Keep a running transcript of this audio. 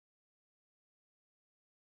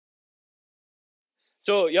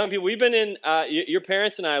So, young people, we've been in, your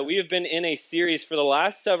parents and I, we have been in a series for the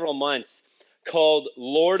last several months called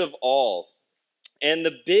Lord of All. And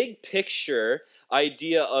the big picture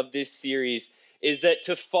idea of this series is that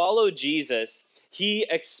to follow Jesus, he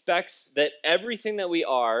expects that everything that we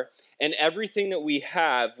are and everything that we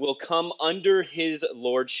have will come under his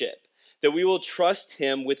lordship. That we will trust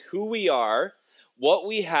him with who we are, what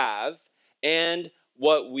we have, and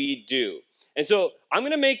what we do. And so I'm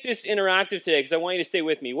going to make this interactive today because I want you to stay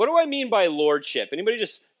with me. What do I mean by lordship? Anybody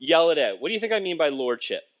just yell it out. What do you think I mean by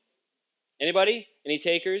lordship? Anybody? Any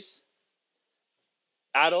takers?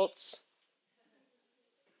 Adults?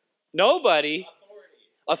 Nobody?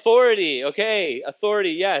 Authority. Okay,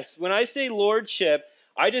 authority, yes. When I say lordship,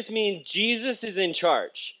 I just mean Jesus is in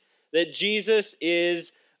charge. That Jesus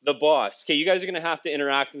is the boss. Okay, you guys are going to have to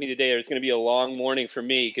interact with me today. It's going to be a long morning for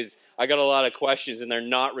me because I got a lot of questions and they're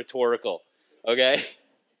not rhetorical. Okay?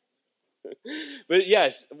 But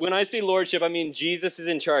yes, when I say lordship, I mean Jesus is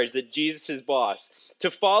in charge, that Jesus is boss.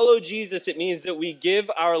 To follow Jesus, it means that we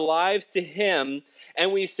give our lives to him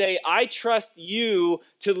and we say, I trust you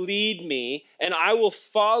to lead me and I will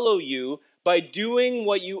follow you by doing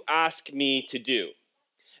what you ask me to do.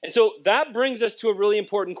 And so that brings us to a really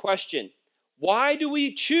important question. Why do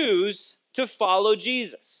we choose to follow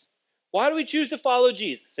Jesus? Why do we choose to follow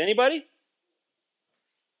Jesus? Anybody?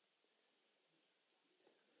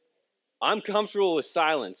 I'm comfortable with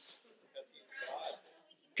silence.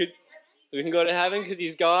 Because we can go to heaven because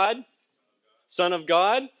he's God, Son of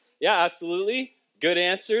God. Yeah, absolutely. Good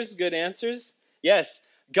answers, good answers. Yes,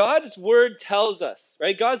 God's word tells us,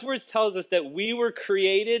 right? God's word tells us that we were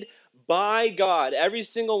created by God. Every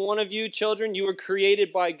single one of you children, you were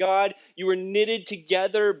created by God. You were knitted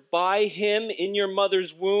together by him in your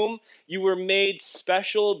mother's womb. You were made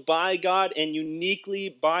special by God and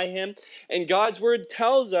uniquely by him. And God's word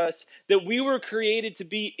tells us that we were created to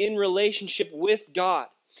be in relationship with God.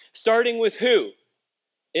 Starting with who?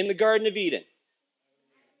 In the Garden of Eden.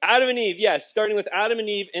 Adam and Eve, yes, starting with Adam and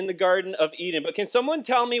Eve in the Garden of Eden. But can someone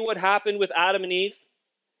tell me what happened with Adam and Eve?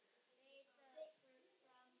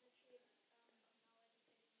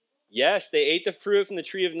 Yes, they ate the fruit from the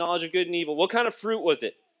tree of knowledge of good and evil. What kind of fruit was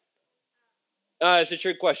it? It's a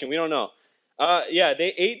trick question. We don't know. Yeah,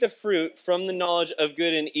 they ate the fruit from the knowledge of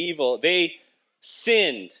good and evil. They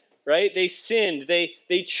sinned, right? They sinned.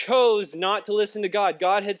 They chose not to listen to God.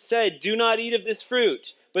 God had said, do not eat of this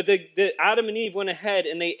fruit. But the Adam and Eve went ahead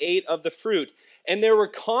and they ate of the fruit. And there were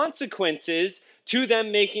consequences to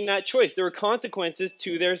them making that choice. There were consequences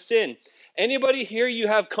to their sin. Anybody here, you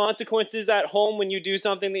have consequences at home when you do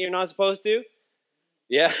something that you're not supposed to?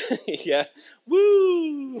 Yeah, yeah.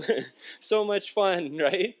 Woo! So much fun,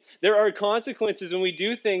 right? There are consequences when we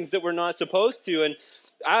do things that we're not supposed to. And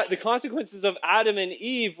the consequences of Adam and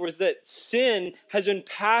Eve was that sin has been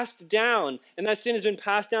passed down. And that sin has been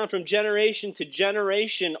passed down from generation to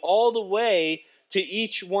generation all the way to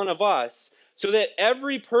each one of us. So that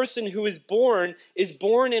every person who is born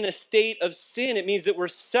in a state of sin. It means that we're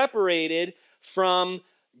separated from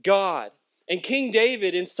God. And King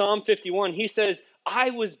David in Psalm 51, he says,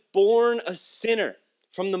 I was born a sinner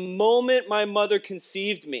from the moment my mother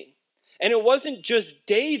conceived me. And it wasn't just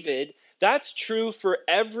David. That's true for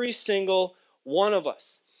every single one of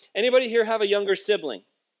us. Anybody here have a younger sibling?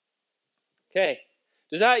 Okay.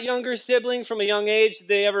 Does that younger sibling from a young age, did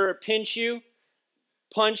they ever pinch you,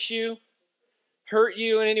 punch you, hurt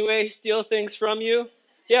you in any way, steal things from you?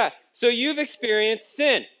 Yeah, so you've experienced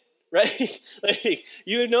sin, right? Like,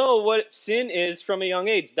 you know what sin is from a young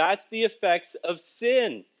age. That's the effects of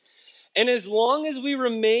sin. And as long as we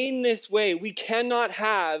remain this way, we cannot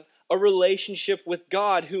have a relationship with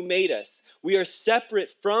God who made us. We are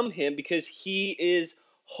separate from him because he is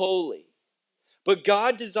holy. But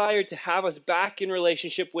God desired to have us back in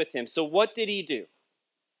relationship with him. So what did he do?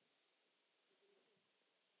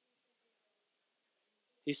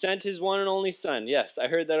 He sent his one and only son. Yes, I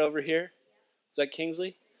heard that over here. Is that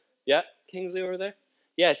Kingsley? Yeah, Kingsley over there.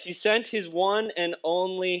 Yes, he sent his one and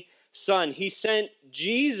only son. He sent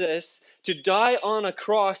Jesus to die on a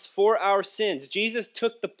cross for our sins. Jesus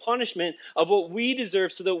took the punishment of what we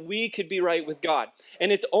deserve so that we could be right with God.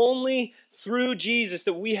 And it's only through Jesus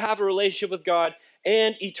that we have a relationship with God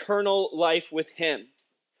and eternal life with him.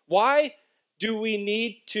 What do we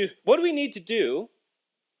need to do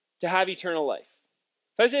to have eternal life?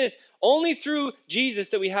 If I say it's only through Jesus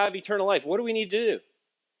that we have eternal life, what do we need to do?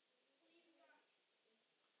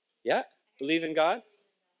 Yeah? Believe in God?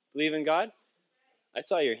 Believe in God? I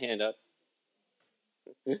saw your hand up.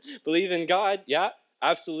 Believe in God? Yeah,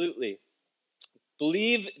 absolutely.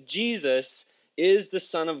 Believe Jesus is the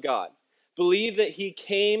Son of God. Believe that he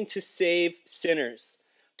came to save sinners.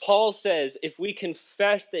 Paul says if we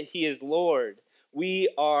confess that he is Lord, we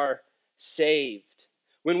are saved.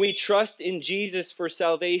 When we trust in Jesus for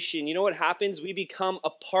salvation, you know what happens? We become a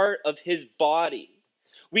part of his body.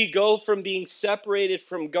 We go from being separated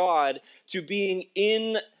from God to being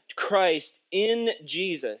in Christ, in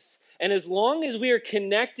Jesus. And as long as we are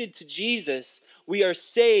connected to Jesus, we are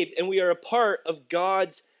saved and we are a part of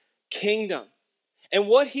God's kingdom. And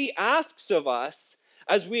what he asks of us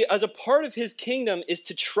as a part of his kingdom is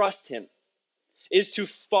to trust him, is to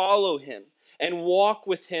follow him and walk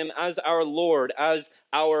with him as our Lord, as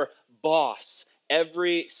our boss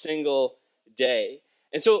every single day.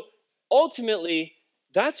 And so ultimately,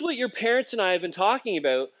 that's what your parents and I have been talking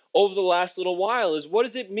about over the last little while is what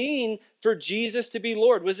does it mean for Jesus to be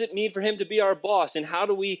Lord? What does it mean for him to be our boss? And how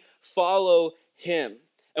do we follow him?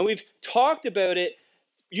 And we've talked about it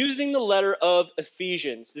using the letter of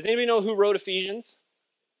Ephesians. Does anybody know who wrote Ephesians?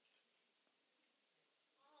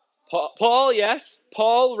 Paul, yes.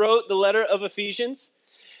 Paul wrote the letter of Ephesians.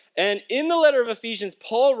 And in the letter of Ephesians,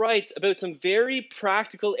 Paul writes about some very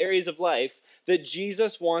practical areas of life that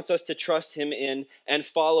Jesus wants us to trust him in and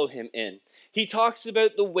follow him in. He talks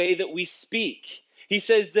about the way that we speak. He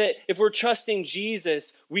says that if we're trusting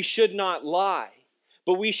Jesus, we should not lie,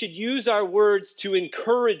 but we should use our words to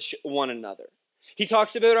encourage one another. He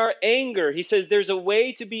talks about our anger. He says there's a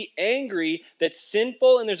way to be angry that's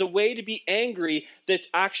sinful, and there's a way to be angry that's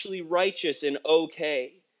actually righteous and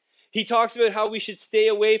okay. He talks about how we should stay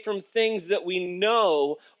away from things that we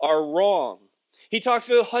know are wrong. He talks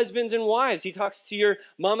about husbands and wives. He talks to your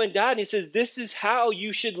mom and dad, and he says this is how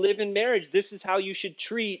you should live in marriage. This is how you should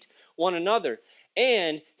treat one another.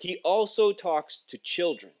 And he also talks to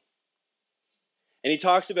children. And he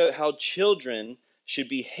talks about how children should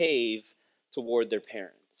behave toward their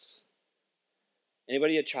parents.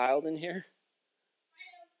 Anybody a child in here?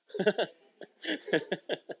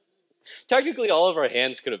 Technically, all of our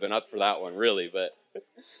hands could have been up for that one, really, but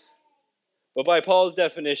by Paul's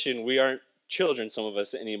definition, we aren't children, some of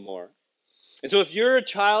us, anymore. And so if you're a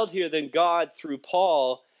child here, then God, through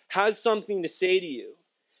Paul, has something to say to you.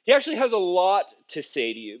 He actually has a lot to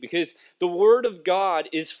say to you because the Word of God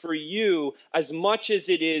is for you as much as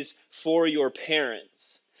it is for your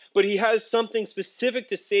parents. But he has something specific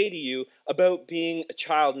to say to you about being a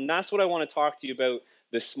child, and that's what I want to talk to you about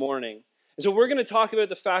this morning. And so we're going to talk about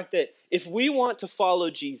the fact that if we want to follow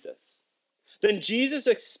Jesus, then Jesus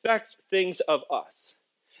expects things of us.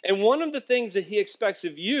 And one of the things that he expects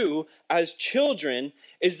of you as children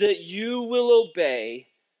is that you will obey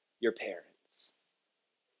your parents,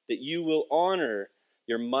 that you will honor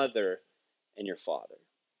your mother and your father.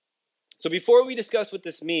 So before we discuss what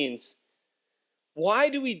this means, why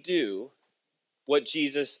do we do what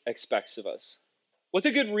Jesus expects of us? What's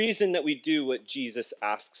a good reason that we do what Jesus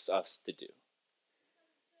asks us to do?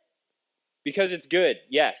 Because it's good.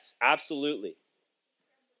 Yes, absolutely.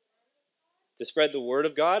 To spread the word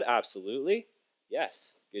of God? Absolutely.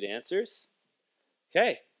 Yes, good answers.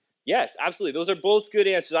 Okay. Yes, absolutely. Those are both good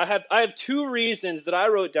answers. I have two reasons that I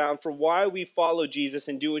wrote down for why we follow Jesus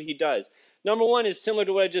and do what he does. Number one is similar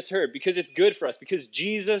to what I just heard, because it's good for us, because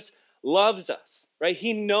Jesus loves us, right?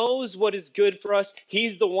 He knows what is good for us.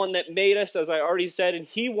 He's the one that made us, as I already said, and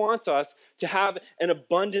he wants us to have an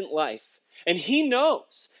abundant life. And he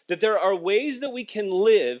knows that there are ways that we can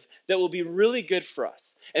live that will be really good for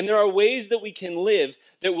us. And there are ways that we can live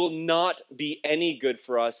that will not be any good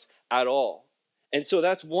for us at all. And so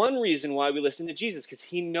that's one reason why we listen to Jesus, because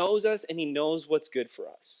he knows us and he knows what's good for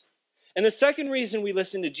us. And the second reason we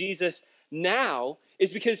listen to Jesus now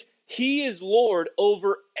is because he is Lord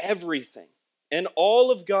over everything and all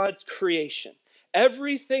of God's creation.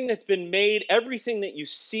 Everything that's been made, everything that you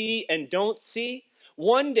see and don't see,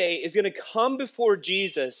 one day is going to come before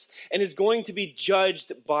Jesus and is going to be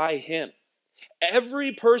judged by him.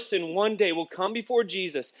 Every person one day will come before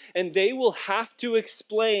Jesus and they will have to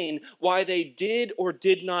explain why they did or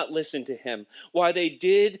did not listen to him, why they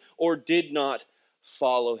did or did not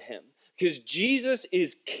follow him. Because Jesus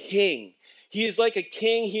is king. He is like a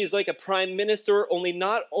king. He is like a prime minister,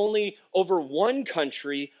 not only over one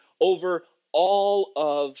country, over all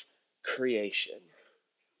of creation.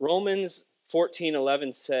 Romans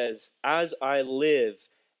 14:11 says, "As I live,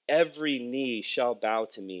 every knee shall bow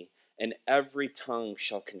to me, and every tongue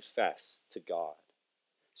shall confess to God."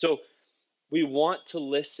 So we want to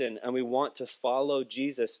listen and we want to follow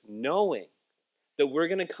Jesus, knowing that we're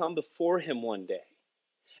going to come before him one day.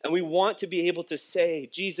 And we want to be able to say,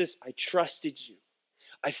 Jesus, I trusted you.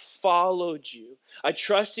 I followed you. I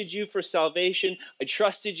trusted you for salvation. I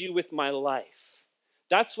trusted you with my life.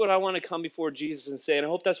 That's what I want to come before Jesus and say, and I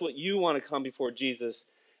hope that's what you want to come before Jesus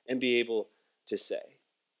and be able to say.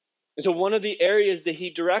 And so one of the areas that he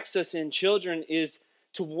directs us in, children, is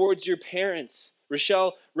towards your parents.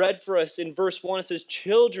 Rochelle read for us in verse 1, it says,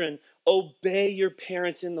 children, obey your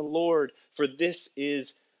parents in the Lord, for this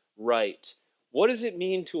is right. What does it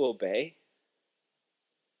mean to obey?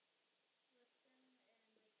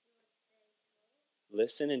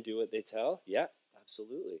 Listen and do what they tell? Yeah,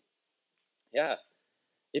 absolutely. Yeah.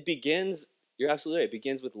 You're absolutely right, it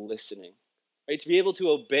begins with listening. Right? To be able to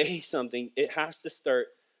obey something, it has to start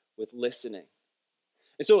with listening.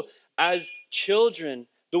 And so, as children,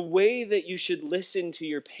 the way that you should listen to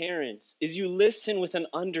your parents is you listen with an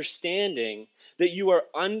understanding that you are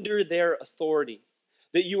under their authority,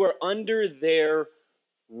 that you are under their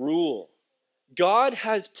rule. God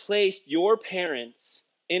has placed your parents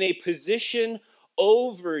in a position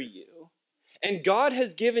over you, and God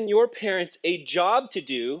has given your parents a job to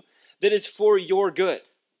do that is for your good.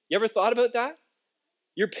 You ever thought about that?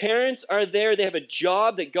 Your parents are there, they have a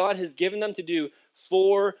job that God has given them to do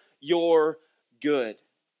for your good.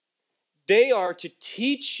 They are to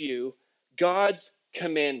teach you God's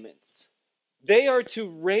commandments. They are to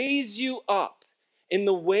raise you up in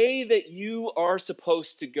the way that you are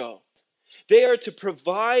supposed to go. They are to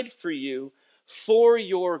provide for you for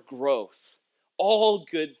your growth. All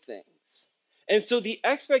good things. And so the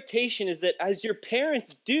expectation is that as your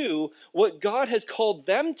parents do what God has called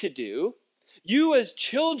them to do, you as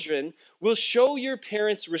children will show your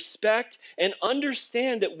parents respect and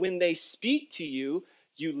understand that when they speak to you,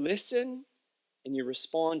 you listen and you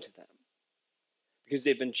respond to them. Because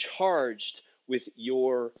they've been charged with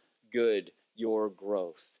your good, your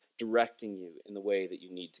growth, directing you in the way that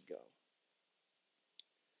you need to go.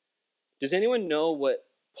 Does anyone know what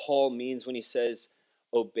Paul means when he says,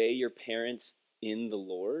 obey your parents in the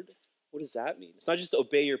Lord? What does that mean? It's not just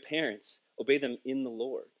obey your parents, obey them in the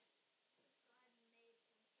Lord.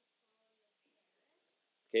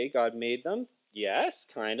 Okay, God made them. Yes,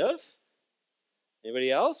 kind of.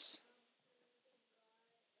 Anybody else?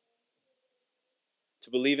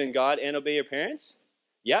 To believe in God and obey your parents?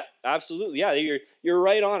 Yeah, absolutely. Yeah, you're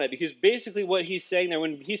right on it. Because basically what he's saying there,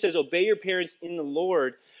 when he says obey your parents in the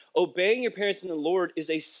Lord, obeying your parents in the Lord is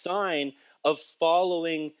a sign of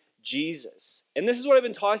following Jesus. And this is what I've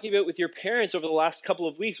been talking about with your parents over the last couple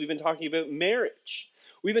of weeks. We've been talking about marriage.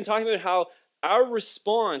 We've been talking about how our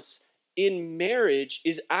response in marriage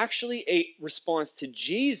is actually a response to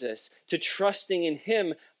Jesus, to trusting in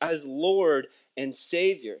him as Lord and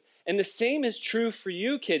Savior. And the same is true for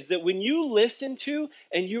you kids, that when you listen to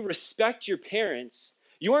and you respect your parents,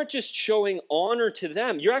 you aren't just showing honor to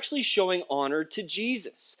them, you're actually showing honor to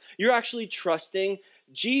Jesus. You're actually trusting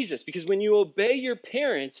Jesus, because when you obey your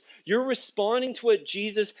parents, you're responding to what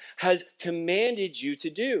Jesus has commanded you to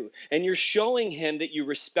do. And you're showing him that you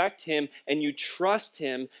respect him and you trust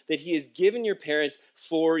him, that he has given your parents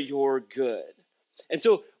for your good. And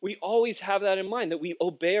so we always have that in mind, that we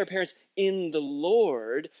obey our parents in the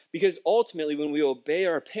Lord, because ultimately when we obey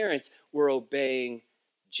our parents, we're obeying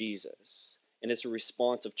Jesus. And it's a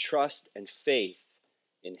response of trust and faith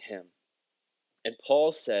in him. And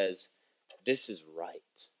Paul says, this is right.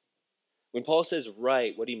 When Paul says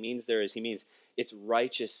right, what he means there is he means it's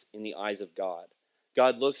righteous in the eyes of God.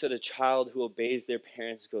 God looks at a child who obeys their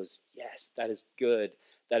parents and goes, yes, that is good.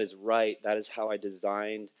 That is right. That is how I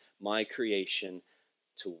designed my creation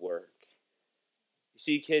to work. You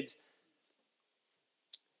see, kids,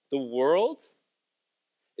 the world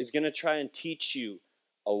is going to try and teach you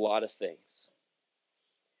a lot of things.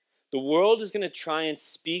 The world is going to try and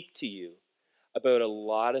speak to you about a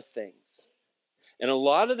lot of things. And a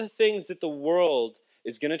lot of the things that the world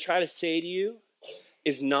is going to try to say to you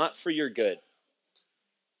is not for your good.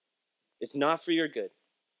 It's not for your good.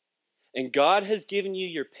 And God has given you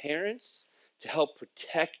your parents to help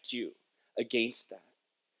protect you against that.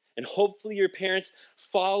 And hopefully your parents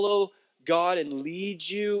follow God and lead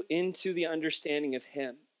you into the understanding of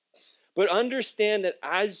him. But understand that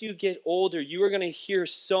as you get older, you are going to hear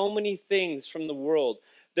so many things from the world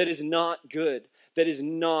that is not good, that is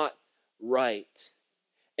not right.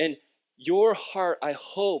 And your heart, I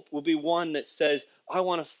hope, will be one that says, I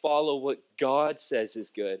want to follow what God says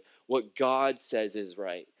is good, what God says is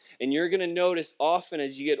right. And you're going to notice often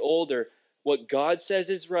as you get older, what God says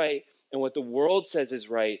is right and what the world says is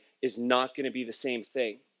right is not going to be the same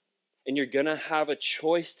thing. And you're going to have a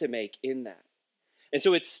choice to make in that. And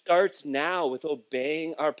so it starts now with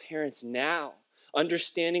obeying our parents now,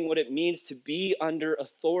 understanding what it means to be under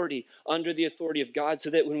authority, under the authority of God, so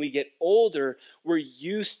that when we get older, we're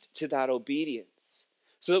used to that obedience.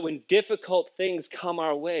 so that when difficult things come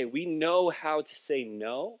our way, we know how to say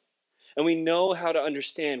no, and we know how to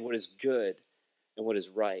understand what is good and what is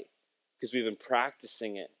right, because we've been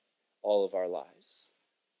practicing it all of our lives.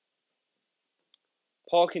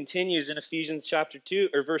 Paul continues in Ephesians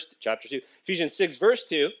Ephesians 6, verse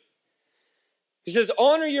 2. He says,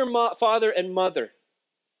 honor your father and mother.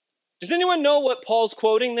 Does anyone know what Paul's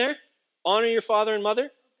quoting there? Honor your father and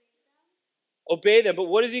mother? Obey them. But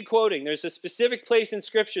what is he quoting? There's a specific place in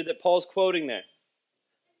Scripture that Paul's quoting there.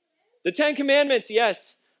 The Ten Commandments,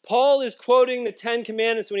 yes. Paul is quoting the Ten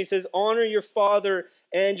Commandments when he says, honor your father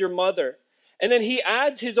and your mother. And then he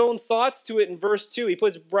adds his own thoughts to it in verse 2. He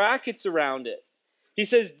puts brackets around it. He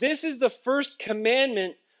says, this is the first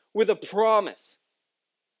commandment with a promise.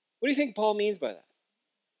 What do you think Paul means by that?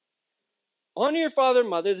 Honor your father and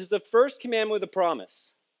mother. This is the first commandment with a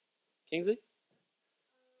promise. Kingsley?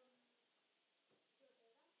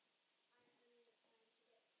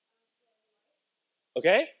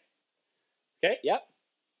 Okay? Okay, yeah.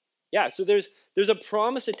 Yeah, so there's a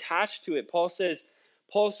promise attached to it. Paul says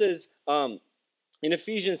in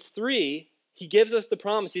Ephesians 3, he gives us the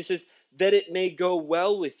promise. He says, that it may go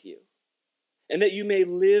well with you, and that you may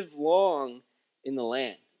live long in the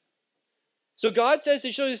land. So God says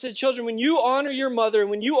to children, he said, children, when you honor your mother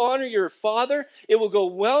and when you honor your father, it will go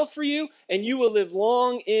well for you and you will live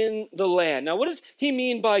long in the land. Now, what does he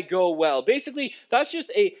mean by go well? Basically, that's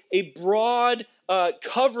just a broad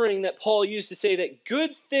covering that Paul used to say that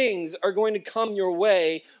good things are going to come your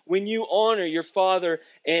way when you honor your father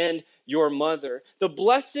and your mother. The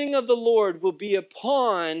blessing of the Lord will be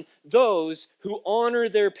upon those who honor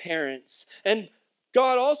their parents. And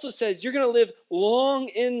God also says you're going to live long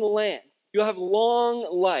in the land. You'll have long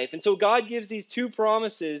life. And so God gives these two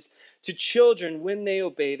promises to children when they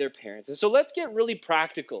obey their parents. And so let's get really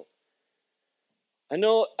practical. I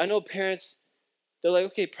know parents, they're like,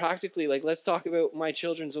 okay, practically, like, let's talk about my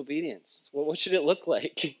children's obedience. Well, what should it look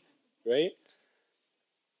like? Right?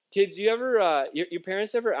 Kids, you ever, your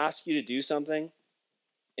parents ever ask you to do something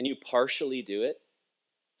and you partially do it?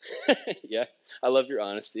 Yeah, I love your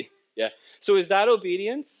honesty. Yeah. So is that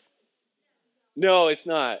obedience? No, it's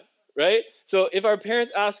not. Right? So if our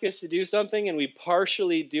parents ask us to do something and we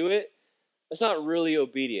partially do it, that's not really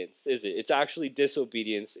obedience, is it? It's actually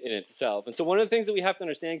disobedience in itself. And so one of the things that we have to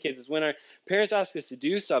understand, kids, is when our parents ask us to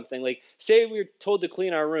do something, like say we're told to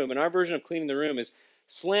clean our room, and our version of cleaning the room is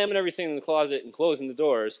slamming everything in the closet and closing the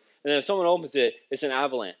doors, and then if someone opens it, it's an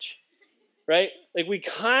avalanche. Right? Like we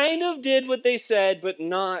kind of did what they said, but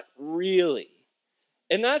not really.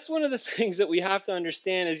 And that's one of the things that we have to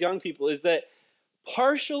understand as young people is that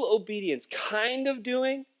partial obedience, kind of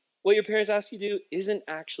doing what your parents ask you to do, isn't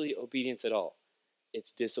actually obedience at all.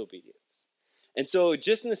 It's disobedience. And so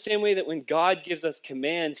just in the same way that when God gives us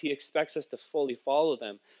commands, he expects us to fully follow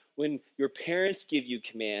them. When your parents give you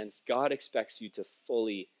commands, God expects you to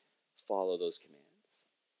fully follow those commands.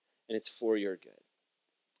 And it's for your good.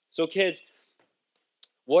 So kids,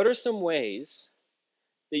 what are some ways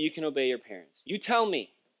that you can obey your parents? You tell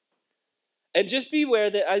me. And just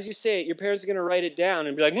beware that as you say it, your parents are going to write it down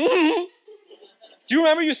and be like, do you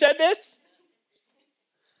remember you said this?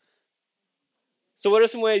 So what are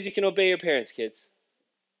some ways you can obey your parents, kids?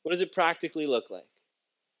 What does it practically look like?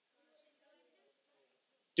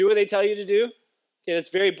 Do what they tell you to do? Okay, that's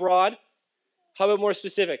very broad. How about more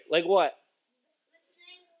specific? Like what?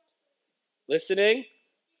 Listening.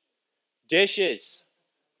 Dishes.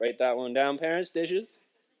 Write that one down, parents. Dishes.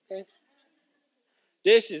 Okay.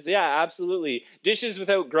 Dishes, yeah, absolutely. Dishes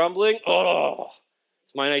without grumbling. Oh,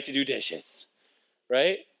 it's my night to do dishes,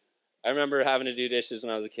 right? I remember having to do dishes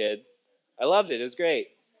when I was a kid. I loved it. It was great.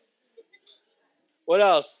 What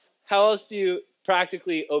else? How else do you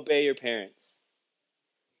practically obey your parents?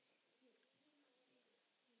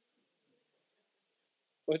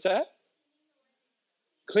 What's that?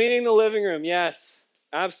 Cleaning the living room. Yes,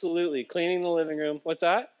 absolutely. Cleaning the living room. What's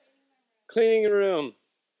that? Cleaning the room.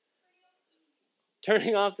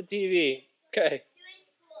 Turning off the TV. Okay.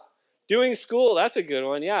 Doing school. That's a good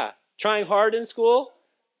one. Yeah. Trying hard in school.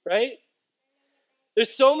 Right?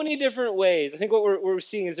 There's so many different ways. I think what we're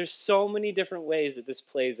seeing is there's so many different ways that this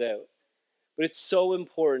plays out. But it's so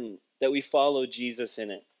important that we follow Jesus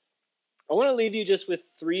in it. I want to leave you just with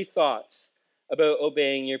 3 thoughts about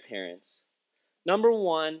obeying your parents. Number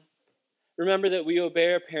 1, remember that we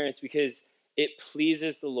obey our parents because it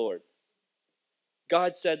pleases the Lord.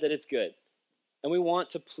 God said that it's good. And we want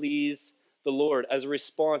to please the Lord as a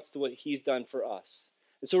response to what he's done for us.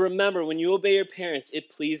 And so remember, when you obey your parents, it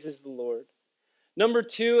pleases the Lord. Number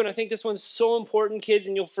 2, and I think this one's so important, kids,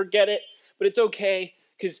 and you'll forget it, but it's okay,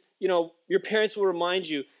 because, your parents will remind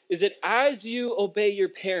you, is that as you obey your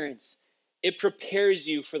parents, it prepares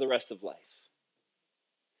you for the rest of life.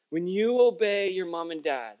 When you obey your mom and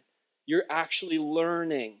dad, you're actually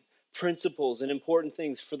learning principles and important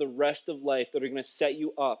things for the rest of life that are going to set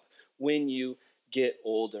you up when you get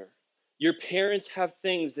older. Your parents have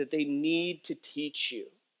things that they need to teach you,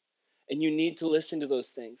 and you need to listen to those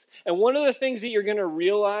things. And one of the things that you're going to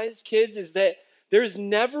realize, kids, is that there's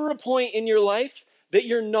never a point in your life that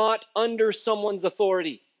you're not under someone's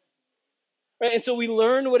authority. Right? And so we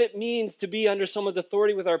learn what it means to be under someone's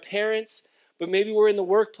authority with our parents, but maybe we're in the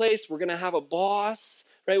workplace, we're going to have a boss,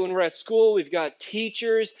 right? When we're at school, we've got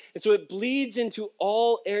teachers. And so it bleeds into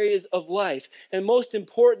all areas of life. And most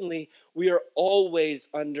importantly, we are always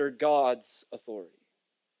under God's authority.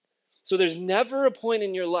 So there's never a point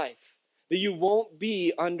in your life that you won't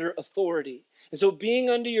be under authority. And so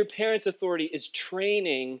being under your parents' authority is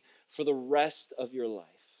training for the rest of your life.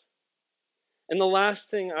 And the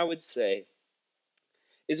last thing I would say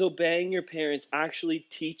is obeying your parents actually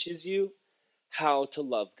teaches you how to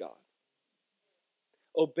love God.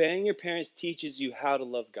 Obeying your parents teaches you how to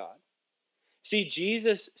love God. See,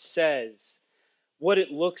 Jesus says what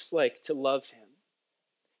it looks like to love him.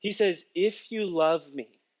 He says, if you love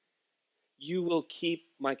me, you will keep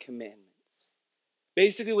my commandments.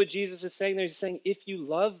 Basically what Jesus is saying there, he's saying, if you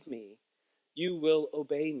love me, you will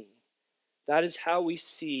obey me. That is how we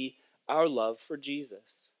see our love for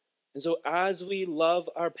Jesus. And so as we love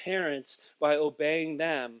our parents by obeying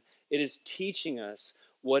them, it is teaching us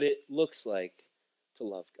what it looks like to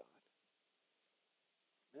love God.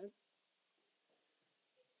 Amen?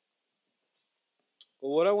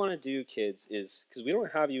 Well, what I want to do, kids, is, because we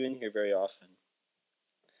don't have you in here very often,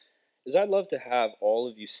 is I'd love to have all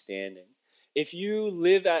of you standing. If you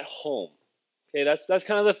live at home, okay, that's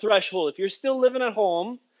kind of the threshold. If you're still living at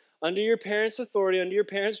home, under your parents' authority, under your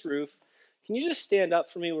parents' roof, can you just stand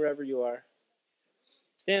up for me wherever you are?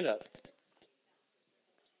 Stand up.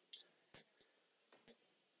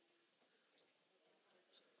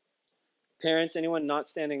 Parents, anyone not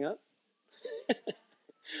standing up?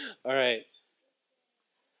 All right.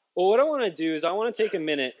 Well, what I want to do is I want to take a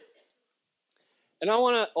minute, and I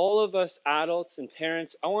want to, all of us adults and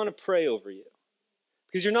parents, I want to pray over you.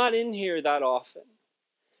 Because you're not in here that often.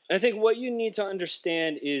 And I think what you need to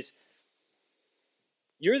understand is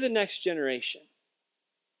you're the next generation.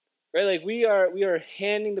 Right? Like we are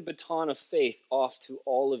handing the baton of faith off to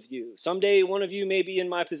all of you. Someday one of you may be in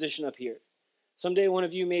my position up here. Someday one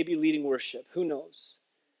of you may be leading worship. Who knows?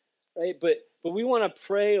 Right? But we want to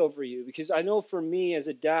pray over you, because I know for me as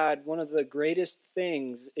a dad, one of the greatest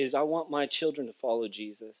things is I want my children to follow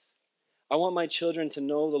Jesus. I want my children to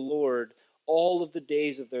know the Lord all of the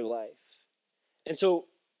days of their life. And so,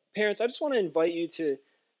 parents, I just want to invite you to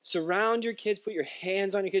surround your kids, put your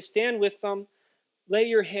hands on your kids, stand with them, lay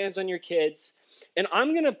your hands on your kids, and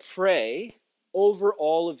I'm going to pray over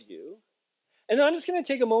all of you. And then I'm just going to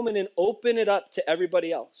take a moment and open it up to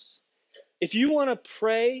everybody else. If you want to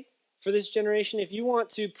pray for this generation, if you want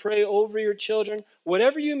to pray over your children,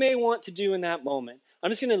 whatever you may want to do in that moment, I'm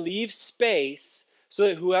just going to leave space so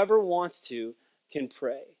that whoever wants to can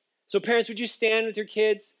pray. So parents, would you stand with your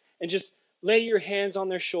kids and just lay your hands on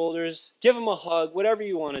their shoulders, give them a hug, whatever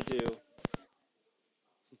you want to do.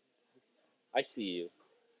 I see you.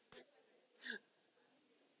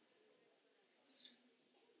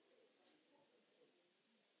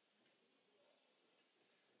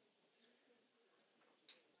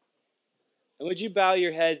 And would you bow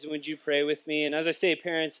your heads and would you pray with me? And as I say,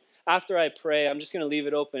 parents, after I pray, I'm just going to leave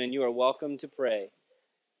it open and you are welcome to pray.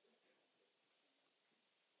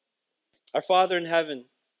 Our Father in heaven,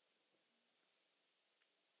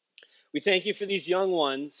 we thank you for these young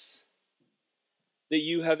ones that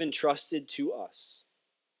you have entrusted to us.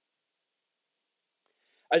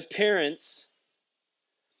 As parents,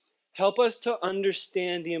 help us to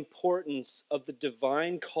understand the importance of the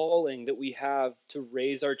divine calling that we have to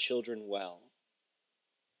raise our children well.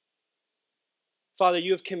 Father,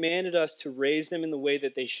 you have commanded us to raise them in the way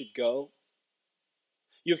that they should go.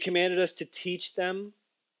 You have commanded us to teach them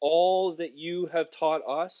all that you have taught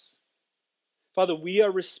us. Father, we are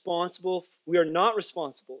not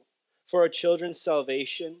responsible for our children's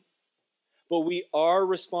salvation, but we are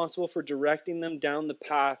responsible for directing them down the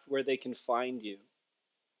path where they can find you.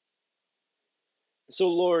 So,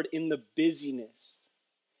 Lord, in the busyness,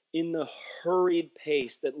 in the hurried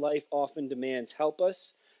pace that life often demands, help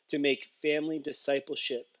us to make family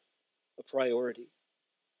discipleship a priority.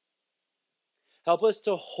 Help us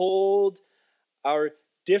to hold our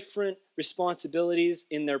different responsibilities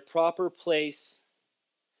in their proper place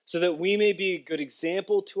so that we may be a good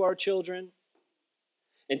example to our children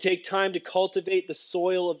and take time to cultivate the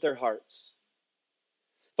soil of their hearts.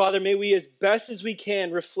 Father, may we as best as we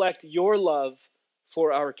can reflect your love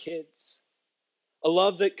for our kids. A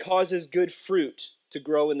love that causes good fruit to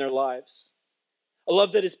grow in their lives. A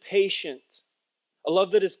love that is patient. A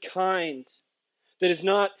love that is kind. That is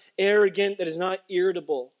not arrogant, that is not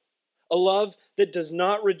irritable. A love that does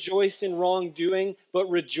not rejoice in wrongdoing, but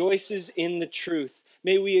rejoices in the truth.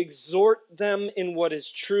 May we exhort them in what is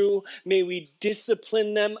true. May we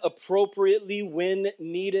discipline them appropriately when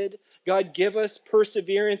needed. God, give us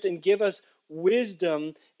perseverance and give us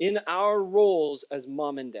wisdom in our roles as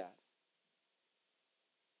mom and dad.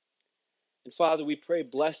 And Father, we pray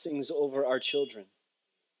blessings over our children.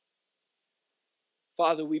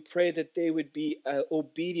 Father, we pray that they would be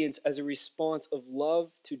obedience as a response of love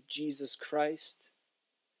to Jesus Christ.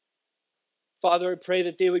 Father, I pray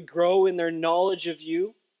that they would grow in their knowledge of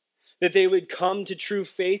you, that they would come to true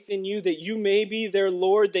faith in you, that you may be their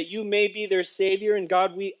Lord, that you may be their Savior. And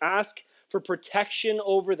God, we ask for protection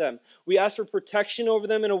over them. We ask for protection over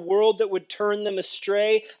them in a world that would turn them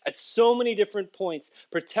astray at so many different points.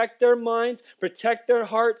 Protect their minds, protect their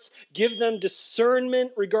hearts, give them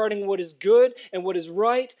discernment regarding what is good and what is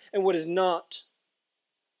right and what is not.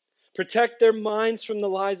 Protect their minds from the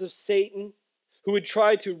lies of Satan, who would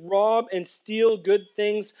try to rob and steal good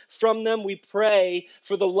things from them. We pray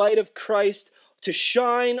for the light of Christ to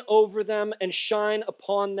shine over them and shine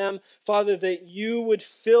upon them. Father, that you would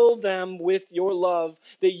fill them with your love,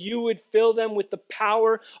 that you would fill them with the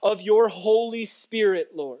power of your Holy Spirit,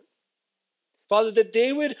 Lord. Father, that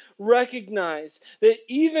they would recognize that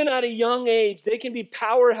even at a young age, they can be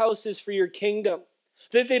powerhouses for your kingdom.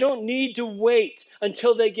 That they don't need to wait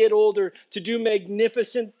until they get older to do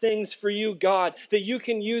magnificent things for you, God. That you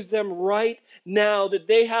can use them right now. That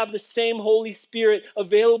they have the same Holy Spirit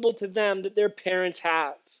available to them that their parents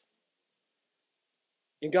have.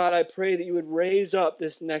 And God, I pray that you would raise up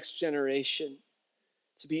this next generation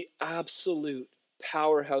to be absolute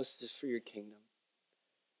powerhouses for your kingdom.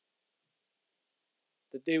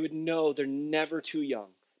 That they would know they're never too young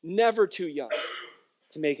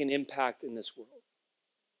to make an impact in this world.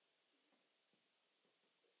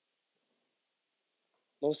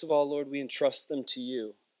 Most of all, Lord, we entrust them to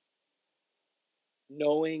you,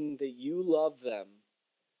 knowing that you love them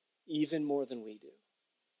even more than we do.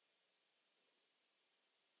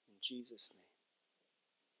 In Jesus' name.